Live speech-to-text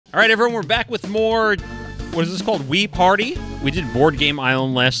All right, everyone, we're back with more. What is this called? Wii Party. We did Board Game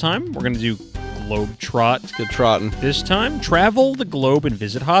Island last time. We're gonna do Globe Trot. Good trotting. This time, travel the globe and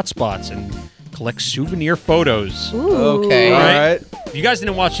visit hotspots and collect souvenir photos. Ooh. Okay. All right. If you guys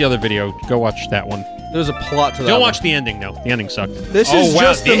didn't watch the other video, go watch that one. There's a plot to that. Don't one. watch the ending though. The ending sucked. This is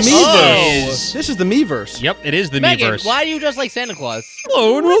just the this Miiverse. is- This is the Miiverse. Yep, it is the Megan, Miiverse. why are you just like Santa Claus?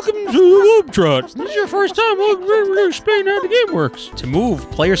 Hello and welcome to the Globe Trot. This is your first time. We're going to explain how the game works. To move,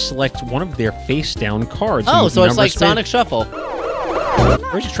 players select one of their face-down cards. Oh, Move so it's number like span. Sonic Shuffle.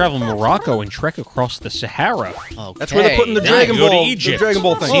 Players travel Morocco and trek across the Sahara. Okay. That's where they're putting the Now Dragon you go to Ball. Egypt. The Dragon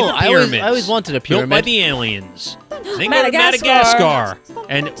Ball thing. See Oh, the I pyramids. always wanted a Built by pyramid. the aliens. Then Madagascar. go to Madagascar.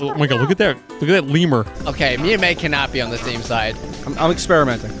 And oh my god, look at that lemur. Okay, me and Meg cannot be on the same side. I'm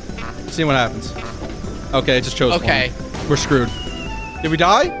experimenting. Seeing what happens. Okay, it just chose Okay. one. We're screwed. Did we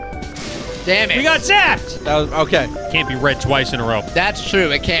die? Damn it. We got zapped. That was okay. Can't be red twice in a row. That's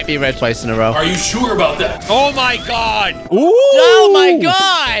true. It can't be red twice in a row. Are you sure about that? Oh my god. Ooh. Oh my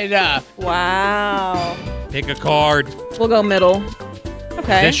god! Wow. Pick a card. We'll go middle.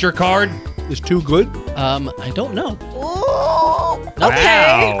 Okay. Is this your card? It's too good. I don't know. Ooh. Okay.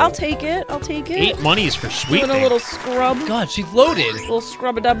 Wow. I'll take it. I'll take it. 8 monies for Doing sweetening. a little scrub. God, she's loaded. Little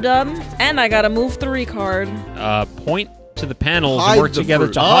scrub-a-dub-dub. And I got a move 3 card. Point to the panels Hide and work the together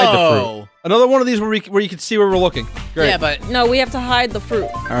fruit. to hide the fruit. Oh. Another one of these where you can see where we're looking. Great. Yeah, but No, we have to hide the fruit.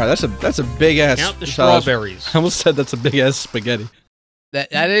 All right, that's a big ass. Count the size. strawberries. I almost said that's a big ass spaghetti.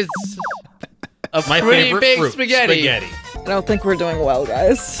 that is a My pretty favorite big fruit. spaghetti. I don't think we're doing well,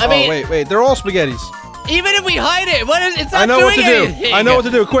 guys. I mean, oh wait, they're all spaghettis. even if we hide it, it's not I know doing what to do. anything. I know what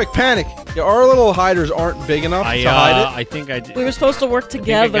to do. Quick, panic. Yeah, our little hiders aren't big enough to hide I think I did. We were supposed to work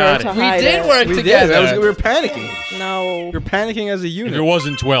together got to it. We hide did it. work it. We together. did. We were panicking. No. We were panicking as a If unit. it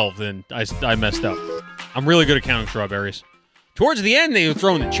wasn't 12, then I messed up. I'm really good at counting strawberries. Towards the end, they were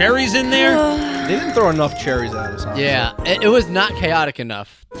throwing the cherries in there. They didn't throw enough cherries at us. Huh? Yeah, it was not chaotic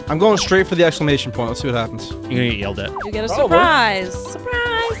enough. I'm going straight for the exclamation point. Let's see what happens. You're gonna get yelled at. You get a Probably. surprise.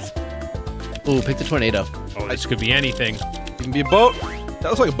 Surprise. Ooh, pick the tornado. Oh, this could be anything. It can be a boat. That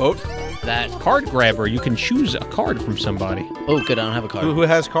looks like a boat. That. Card grabber. You can choose a card from somebody. Oh, good. I don't have a card. Who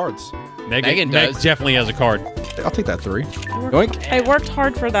has cards? Megan Meg does. definitely has a card. I'll take that 3. Yoink. I worked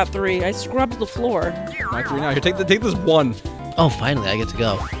hard for that 3. I scrubbed the floor. My 3 now. Here, take this 1. Oh, finally, I get to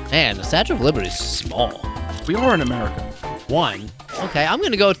go. Man, the Statue of Liberty is small. We are in America. 1. Okay, I'm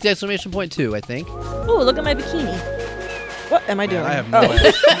gonna go with the exclamation point 2, I think. Ooh, look at my bikini. What am I doing? I have no Oh.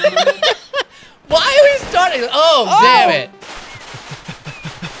 idea. Why are we starting? Oh, damn it.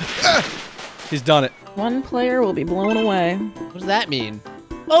 He's done it. One player will be blown away. What does that mean?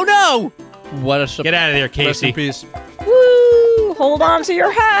 Oh, no. What a Get out of there, Rest in Casey. peace. Woo! Hold on to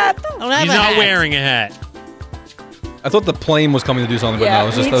your hat. I don't have He's a not hat. wearing a hat. I thought the plane was coming to do something, but Yeah, no, it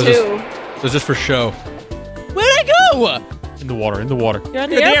was me just, too. it was just for show. Where'd I go? In the water, in the water. You're at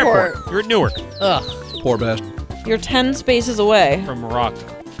the airport. You're at Newark. Ugh. Poor bastard. You're 10 spaces away. From Morocco.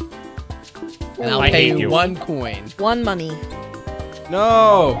 And I'll I pay hate you. 1 coin. 1 money.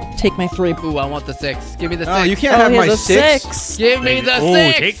 No. Take my 3. Ooh, I want the 6. Give me the 6. No, you can't Oh, have he my has a 6. 6. Give me the Ooh,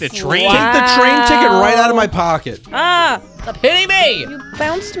 6. take the train. Wow. Take the train ticket right out of my pocket. Ah! Stop hitting me. You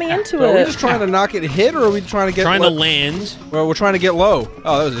bounced me into Are we it. just trying to not get hit, or are we trying to get Trying to low? land. Well, we're trying to get low.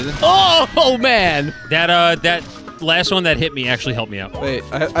 Oh, that was easy. Oh, man. That last one that hit me actually helped me out. Wait,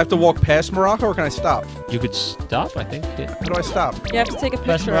 I have to walk past Morocco, or can I stop? You could stop, I think. How do I stop? You have to take a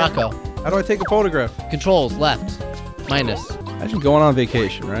Press picture. Morocco. How do I take a photograph? Controls, left. Minus. Imagine going on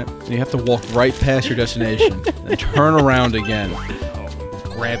vacation, right? And you have to walk right past your destination, and turn around again.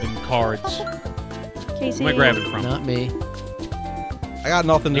 Grabbing cards. Casey. Who am I grabbing from? Not me. I got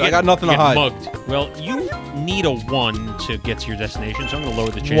nothing. You I got nothing to get hide. mugged. Well, you need a 1 to get to your destination, so I'm going to lower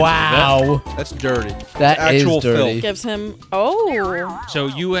the chances Wow. That's dirty. That is Actual dirty. filth. Gives him. Oh. of that. So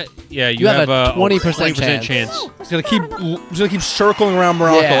you have have a 20% 20% chance. It's gonna keep circling around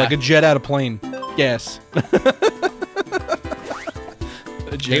Morocco Yeah. like a jet out of plane. Gas.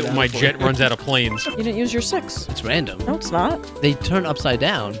 My jet runs out of planes. You didn't use your 6. It's random. No, it's not. They turn upside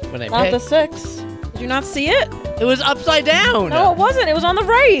down when I Not pick. the 6. Did you not see it? It was upside down. No, it wasn't. It was on the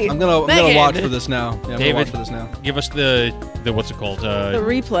right. I'm gonna Megan. watch for this now. Yeah, I'm gonna David. watch for this now. Give us the what's it called? The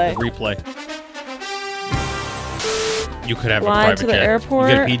replay. The replay. You could have Fly a private to the jet.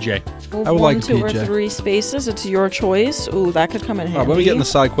 airport. You get a PJ. Move I would 1, like a 2, or PJ. 3 spaces. It's your choice. Ooh, that could come in All handy. right, when we get in the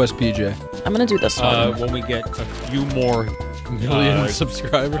Sidequest PJ. I'm gonna do this one. When we get a few more Million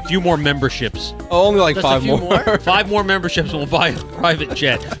subscribers. a few more memberships. Oh, only like Just a 5 few more. 5 more memberships and we'll buy a private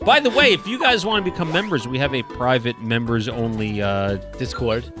jet. By the way, if you guys want to become members, we have a private members only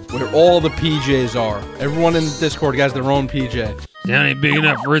Discord. Where all the PJs are. Everyone in Discord has their own PJ. Town ain't big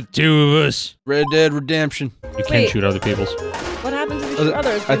enough for the two of us. Red Dead Redemption. You can Wait. shoot other people's. What happens if you shoot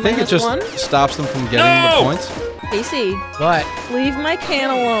others? I think it just one? stops them from getting No! the points. Casey, What? leave my can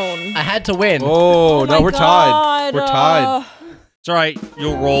alone. I had to win. Oh, no, my we're tied. God, We're tied. It's all right.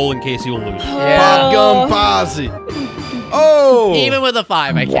 You'll roll in case you will lose. Yeah. Pop gum posse. Oh! Even with a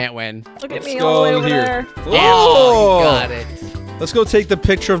 5, I can't win. Look at Let's me go all the way over here. there. Oh, you got it. Let's go take the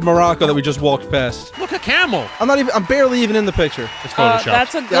picture of Morocco that we just walked past. Look, a camel. I'm barely even in the picture. It's Photoshop.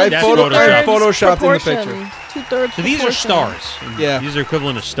 That's a I good That's photoshopped in the proportion. picture. 2/3 So these are proportion. stars. Yeah. These are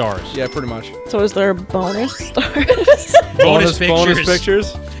equivalent of stars. Yeah, pretty much. So is there bonus stars? Bonus pictures. Bonus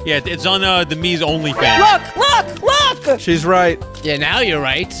pictures. Yeah, it's on the Me's OnlyFans. Look! She's right. Yeah, now you're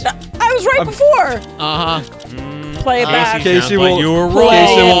right. I was right before. Uh-huh. Play it back. Casey, Casey sounds like will- you were Play wrong.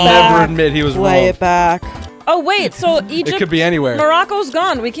 Casey it will back. never admit he was Play wrong. it back. Oh wait, so Egypt. It could be anywhere. Morocco's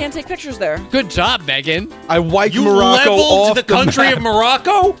gone. We can't take pictures there. Good job, Megan. I wiped You Morocco leveled off the country map. of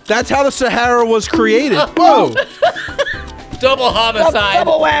Morocco? That's how the Sahara was created. Whoa! Double homicide.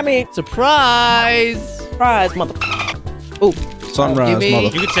 Double whammy. Surprise. Surprise, mother. Oh, Sunrise, Give me-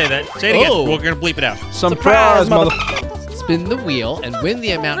 mother. You could say that. Say it again. Oh. We're going to bleep it out. Surprise, mother. Spin the wheel and win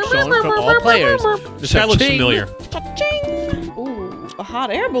the amount shown from all players. This guy looks Cha-ching. familiar. cha-ching. Ooh, a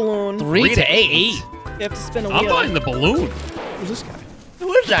hot air balloon. 3 to 8. You have to spin a I'm wheel. buying the balloon. Who's this guy?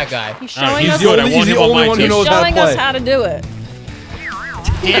 Who is that guy? He's All right, showing he's us. good. I He's want the him on only my one who team. knows how to Showing us play. how to do it.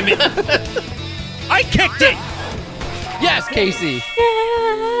 Damn it. I kicked it. Yes, Casey.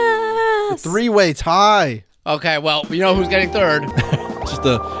 Yes. Three-way tie. Okay, well, you know who's getting third? Just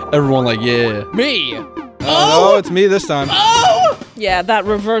everyone like, yeah. Me. Oh, no, it's me this time. Oh! Yeah, that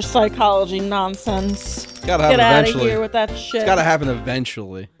reverse psychology nonsense. Gotta happen Get out of eventually. here with that shit. It's gotta happen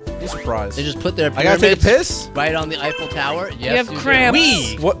eventually. Be surprised. They just put their I gotta take a pyramids piss? right on the Eiffel Tower. Yes, have do. cramps.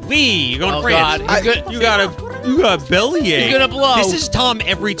 We. What? You're going to Oh, France. God. He's good. You got a bellyache. He's gonna blow. This is Tom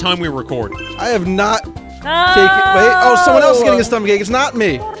every time we record. I have not No. taken. Wait. Oh, someone else is getting a stomachache. It's not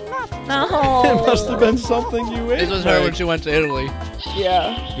me. No. It must have been something you ate. This was her when she went to Italy.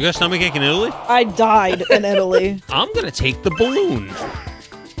 Yeah. You got a stomachache in Italy? I died in Italy. I'm going to take the balloon.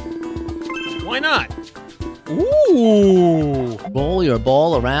 Why not? Ooh. Roll your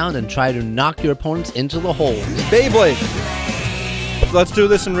ball around and try to knock your opponents into the hole. Beyblade. Let's do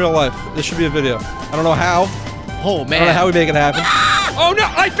this in real life. This should be a video. I don't know how. Oh, I don't know how man. we make it happen. Oh, no.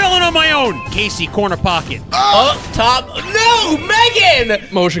 I fell in on my own. Casey, corner pocket. Oh, top. No, Megan!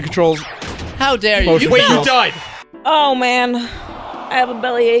 Motion controls. How dare you? Motion Wait, you control. died. Oh man, I have a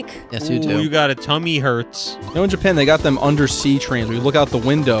bellyache. Yes, you Ooh, do. you got a tummy hurts. You know, in Japan, they got them undersea trains where you look out the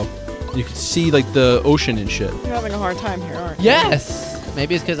window, you can see like the ocean and shit. You're having a hard time here, aren't you? Yes.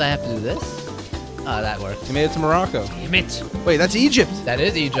 Maybe it's because I have to do this. Oh, that works. They made it to Morocco. Damn it. Wait, that's Egypt. That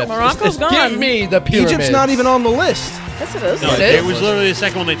is Egypt. Morocco's gone. Give me the pyramids. Egypt's not even on the list. Yes, it is. No, It it is. was literally the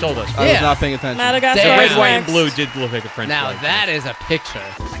second one they told us. I was Yeah. not paying attention. Madagascar. Damn. Red, is white, and next. blue did look like a French Now flag. that is a picture.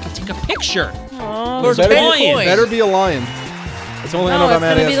 I can take a picture. Oh, For Better 10 lion. points. Better be a lion. That's the only thing I no, know it's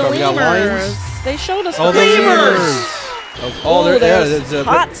about gonna be the Madagascar. We got lemurs. lions. They showed us Oh, the the lemurs. lemurs. Oh, Ooh, they're there's yeah,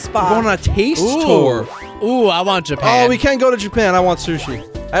 hot we're spot. going on a taste Ooh. tour. Ooh, I want Japan. Oh, we can't go to Japan. I want sushi.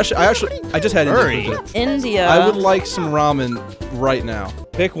 I just had Hurry. Indian food. India. I would like some ramen right now.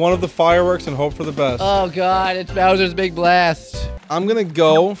 Pick one of the fireworks and hope for the best. Oh, God, it's Bowser's Big Blast. I'm gonna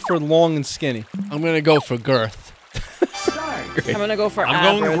go for long and skinny. I'm going to go for girth. I'm gonna go for I'm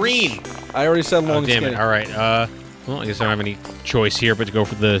average. going green. I already said long Oh, and damn skinny. it. All right. Well, I guess I don't have any choice here but to go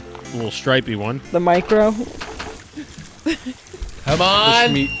for the little stripy one. The micro. Come The on.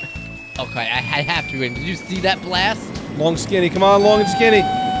 schmeat. Okay, I have to win. Did you see that blast? Long skinny. Come on, long and skinny.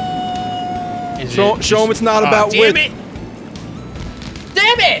 Is Show it show 'em just- it's not Aw, about damn width. it!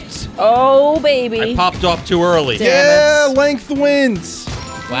 Damn it! Oh I baby. popped off too early. Damn Yeah, it. length wins.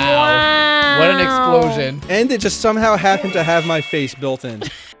 Wow. What an explosion. And it just somehow happened to have my face built in.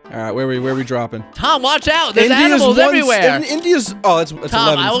 All right, where we dropping? Tom, watch out. There's India's animals one- everywhere. India's it's Tom,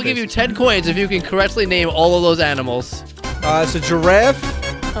 11 I will space. give you 10 coins if you can correctly name all of those animals. It's a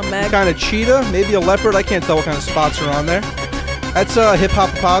giraffe, A meg. kind of cheetah, maybe a leopard. I can't tell what kind of spots are on there. That's a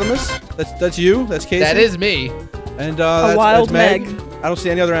hippopotamus. That's you. That's Casey. That is me. And that's, wild that's Meg. Meg. I don't see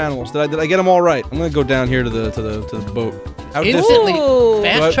any other animals. Did I get them all right? I'm gonna go down here to the boat. How distant? Instantly. Ooh.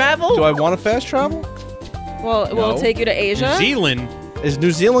 Fast Do I- travel? Do I want to fast travel? Well, will No. it take you to New Asia? Zealand. Is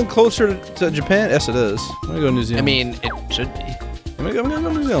New Zealand closer to Japan? Yes, it is. I'm gonna go to New I Zealand. mean, it should be. I'm gonna go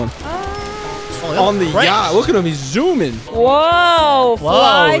to New Zealand. Oh, On the French. yacht. Look at him. He's zooming. Whoa!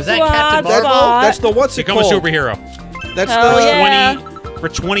 Fly is that to a Captain hot Marvel? spot. That's the what's it Become a called? superhero. That's Hell the yeah. for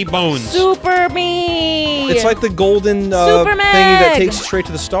 20 bones. Super me. It's like the golden Super thingy that Meg! takes you straight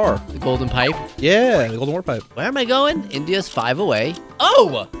to the star. The golden pipe. Yeah, the golden warp pipe. Where am I going? India's 5 away.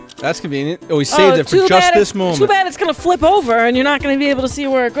 Oh! That's convenient. Oh, he saved it for too just bad this moment. Too bad it's gonna flip over and you're not gonna be able to see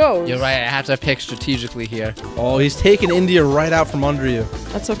where it goes. You're right. I have to pick strategically here. Oh, he's taking India right out from under you.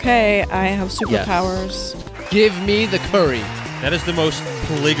 That's okay. I have superpowers. Give me the curry. That is the most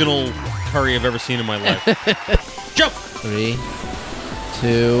polygonal curry I've ever seen in my life. Jump! 3,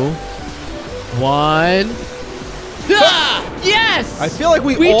 2, 1. Ah! Yes! I feel like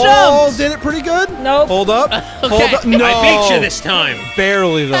we jumped! did it pretty good. Nope. Hold up. Hold Okay. up. No. I beat you this time.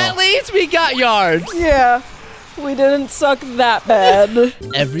 Barely, though. At least we got yards. Yeah. We didn't suck that bad.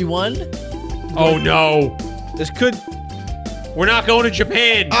 Everyone? Oh no. This could... We're not going to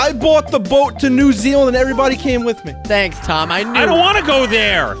Japan. I bought the boat to New Zealand and everybody came with me. Thanks, Tom. I knew. I don't want to go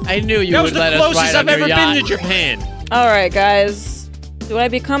there. I knew you That would was the let us closest ride I've on your ever yacht. been to Japan. All right, guys. Do I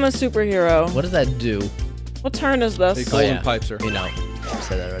become a superhero? What does that do? What turn is They this? golden pipes her. You know. I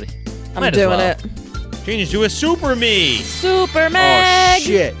said that already. I'm Might as doing well. it. Change to a super me. Super Oh, Meg!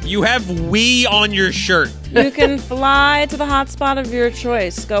 shit. You have "we" on your shirt. You can fly to the hotspot of your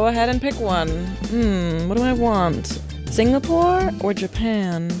choice. Go ahead and pick one. What do I want? Singapore or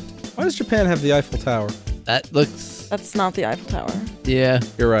Japan? Why does Japan have the Eiffel Tower? That looks. That's not the Eiffel Tower. Yeah.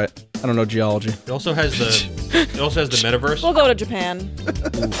 You're right. I don't know geology. It also has the. It also has the metaverse. We'll go to Japan.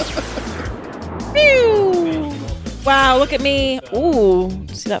 Pew! Wow, look at me. Ooh,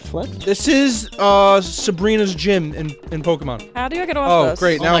 see that flip? This is Sabrina's gym in Pokemon. How do I get off Oh, this?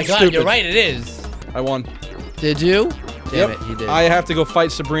 great. Oh Now my I'm god, stupid. you're right, it is. I won. Did you? Damn Yep. it, he did. I have to go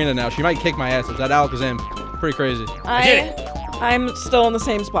fight Sabrina now. She might kick my ass. It's that Alakazam. Pretty crazy. did I'm still in the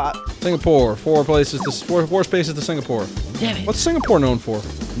same spot. Singapore. Four spaces to Singapore. Damn it. What's Singapore known for?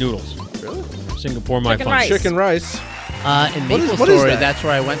 Noodles. Really? Singapore, my Chicken fun. rice. Chicken rice. In What is- Maple what is Story, that? that's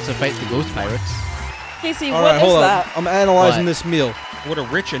where I went to fight the Ghost Pirates. Casey, All what right, is hold on. that? I'm analyzing What? this meal. What a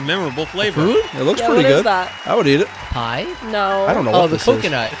rich and memorable flavor. Food? It looks Yeah, pretty what good. is that? I would eat it. Pie? No. I don't know Oh, what the this is.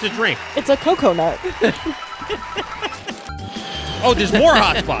 coconut. It's a drink. It's a coconut. Oh, there's more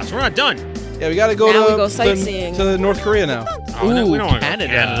hot spots. We're not done. Yeah, we gotta go Now to we go sightseeing. to North Korea now. Oh, no, we Ooh, don't want to go to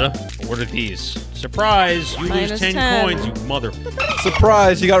Canada. Canada. What are these? Surprise! You lose Minus 10 10. coins, you mother.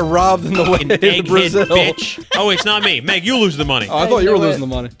 Surprise! You got robbed in the way An to egghead Brazil. bitch. Oh, it's not me. Meg, you lose the money. Oh, I I thought you were knew losing it.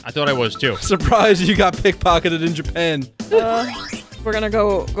 the money. I thought I was too. Surprise! You got pickpocketed in Japan. We're gonna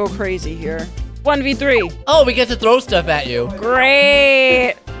go crazy here. 1v3. Oh, we get to throw stuff at you.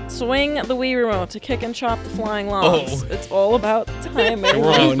 Great. Swing the Wii remote to kick and chop the flying logs. Oh. It's all about timing.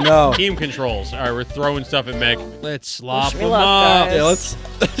 We're Oh on no! team controls. All right, we're throwing stuff at Meg. Let's slop Wish me them luck, up. guys. Yeah, let's.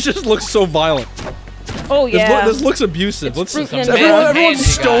 This just looks so violent. Oh yeah. This looks abusive. It's Let's fruit and everyone man.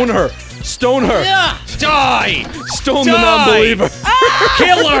 stone her. Stone her. Yeah, Die! Stone the Die! non-believer.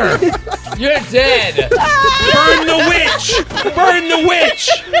 Kill her! you're dead. Burn the witch! Burn the witch!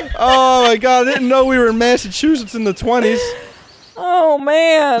 Oh my god! I didn't know we were in Massachusetts in the 20s. Oh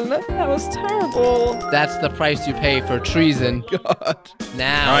man, that was terrible. That's the price you pay for treason. God.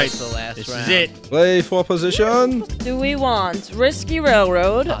 Now All right, it's the last this round. is it. Play for position. Do we want risky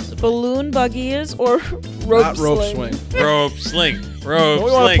railroad, Possibly. balloon buggies, or rope Not rope sling? swing. Rope sling. Rope Don't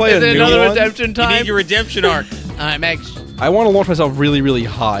we wanna sling. play Is a it new another one? redemption You time? need your redemption arc. All right, Meg. I want to launch myself really, really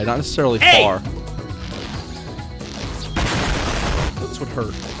high, not necessarily Hey! far. This would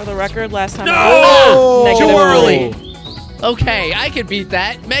hurt. For the record, last time No! I Too got early. Okay, I can beat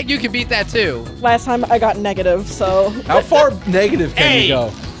that. Meg, you can beat that too. Last time I got negative, so How far negative can Hey! you go?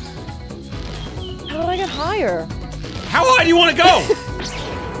 how did I get higher? How high do you want to go?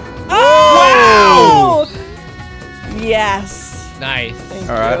 Oh! Yes. Nice. Thank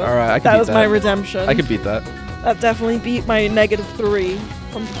All right, you. all right. I can That beat was that. my redemption. I can beat that. That definitely beat my -3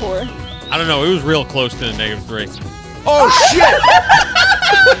 from before. I don't know. It was real close to the -3. Oh shit!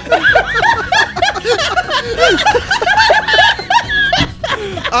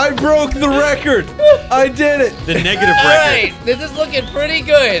 I broke the record. I did it. The negative All record. right, this is looking pretty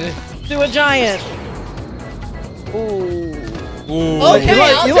good. Do a giant. Ooh. Ooh. Okay,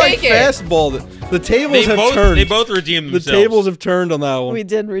 I'll you take it. fastballed it. The tables They have both, turned. they both redeemed the themselves. tables have turned on that one. We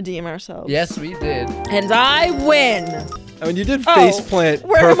did redeem ourselves. Yes, we did. And I win. I mean, you did Oh, face plant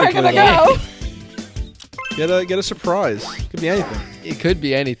Where am I perfectly. gonna go? Get a surprise. Could be anything. It could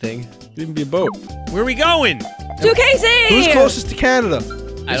be anything. Could even be a boat. Where are we going? To Casey! Who's closest to Canada?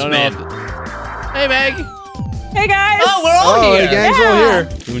 I This don't man. know. Hey, Meg. Hey guys! Oh, we're all Oh, here. the gang's Yeah. all here.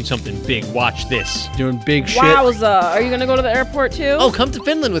 Doing something big. Watch this. Doing big shit. Wowza! Are you gonna go to the airport too? Oh, come to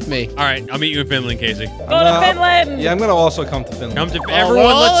Finland with me. All right, I'll meet you in Finland, Casey. go to Finland! Yeah, I'm gonna also come to Finland. Come to we're everyone.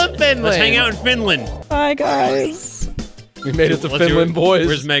 all Let's in Finland. let's hang out in Finland. Bye guys. We made it to Let's do Finland, it. boys.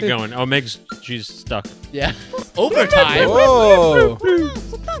 Where's Meg going? Oh, she's stuck. Yeah. Overtime. Whoa.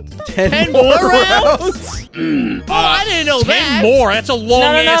 10 more more rounds? rounds? Oh, I didn't know 10 that. more. That's a long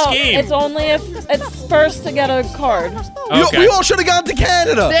ass No. game. It's only if it's first to get a card. Okay. We all should have gone to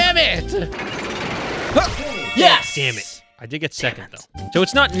Canada. Damn it. Yes. Damn it. I did get second, though. So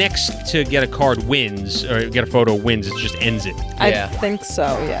it's not next to get a card wins, or get a photo wins, it just ends it. Yeah. I think so,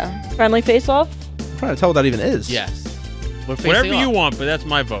 yeah. Friendly face-off? I'm trying to tell what that even is. Yes. We're facing Whatever you off. want, but that's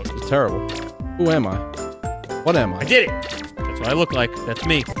my vote. It's terrible. Who am I? What am I I? did it. That's what I look like. That's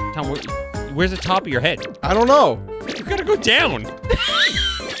me. Tom, where's the top of your head? I don't know. You gotta go down.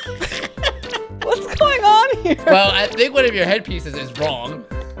 What's going on here? Well, I think one of your headpieces is wrong.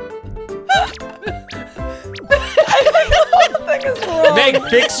 Thing is wrong. Meg,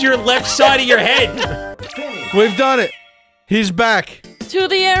 fix your left side of your head. We've done it. He's back. To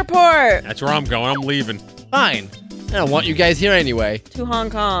the airport! That's where I'm going. I'm leaving. Fine. I don't want you guys here anyway. To Hong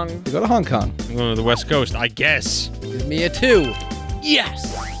Kong. We go to Hong Kong. I'm going to the West Coast, I guess. Give me a 2.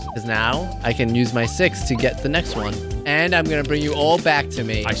 Yes. Because now I can use my 6 to get the next one. And I'm going to bring you all back to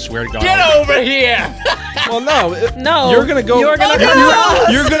me. I swear to God. Get over here! Well, no. No. You're gonna go. You're gonna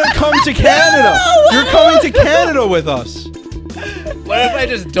You're gonna come to Canada. You're coming to Canada with us. What if I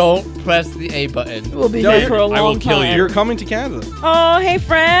just don't press the A button? We'll be No, here for a long time. I will kill you. You're coming to Canada. Oh, hey,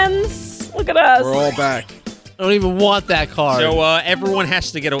 friends. Look at us. We're all back. I don't even want that card. So everyone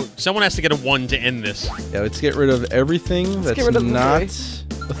has to get someone has to get a 1 to end this. Yeah, let's get rid of everything that's get rid of the not a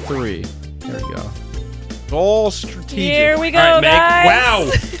 3. There we go. It's all strategic. Here we go, All right, Meg. guys.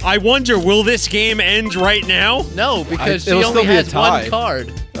 Wow. I wonder, will this game end right now? no, because she it'll only still be a has tie. one card.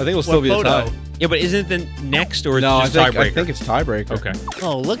 I think it'll still One be a photo. tie. Yeah, but isn't it the next or is No, it I just think, tiebreaker? I think it's tiebreaker. Okay.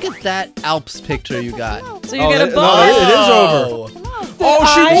 Oh, look at that Alps picture you got. So you Oh, get a no, bonus. it is over. Oh,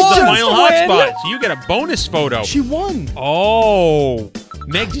 she I The won! just final win? hotspot. So you get a bonus photo. She won. Oh.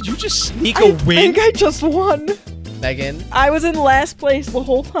 Meg, did you just sneak a I win? think I just won. Megan, I was in last place the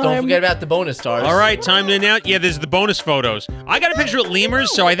whole time. don't forget about the bonus stars. All right, time to announce. Yeah, there's the bonus photos. I got a picture of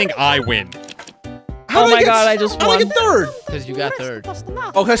lemurs, so I think I win. How Oh did my get God, s- I just How did I won. get third? Because you got third.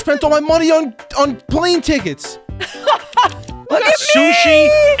 Okay, I spent all my money on plane tickets. Look at Sushi,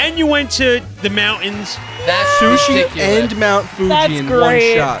 and you went to the mountains. That's Sushi ridiculous. and Mount Fuji That's in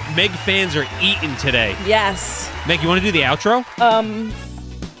great. one shot. Meg fans are eating today. Yes. Meg, you want to do the outro?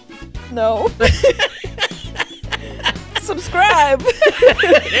 No. Subscribe.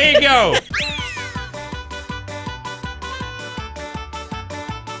 There you go.